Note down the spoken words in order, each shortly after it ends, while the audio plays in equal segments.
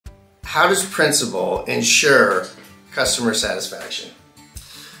how does Principal ensure customer satisfaction?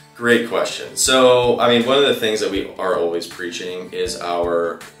 Great question. So, I mean, one of the things that we are always preaching is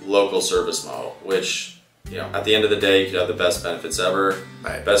our local service model, which, you know, at the end of the day, you could have the best benefits ever,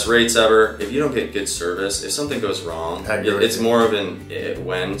 Right. best rates ever. If you don't get good service, if something goes wrong, it's more of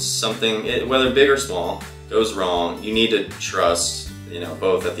when something, whether big or small, goes wrong, you need to trust, you know,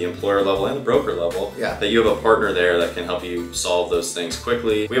 both at the employer level and the broker level, that you have a partner there that can help you solve those things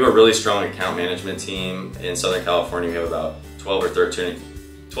quickly. We have a really strong account management team in Southern California. We have about 12 or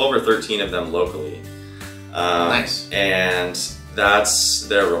 13 of them locally. Nice. And that's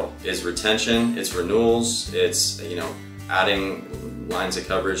their role, is retention, it's renewals, it's, you know, adding lines of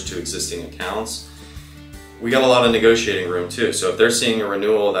coverage to existing accounts. We got a lot of negotiating room too. So if they're seeing a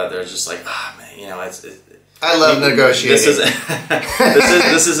renewal that they're just like, ah, man, you know, I love negotiating.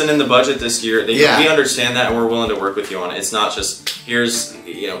 This isn't in the budget this year. We understand that, and we're willing to work with you on it. It's not just here's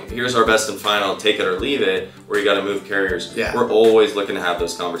our best and final, take it or leave it, where you got to move carriers. Yeah. We're always looking to have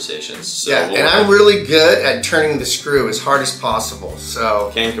those conversations. So and I'm really good at turning the screw as hard as possible.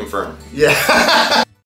 So can confirm. Yeah.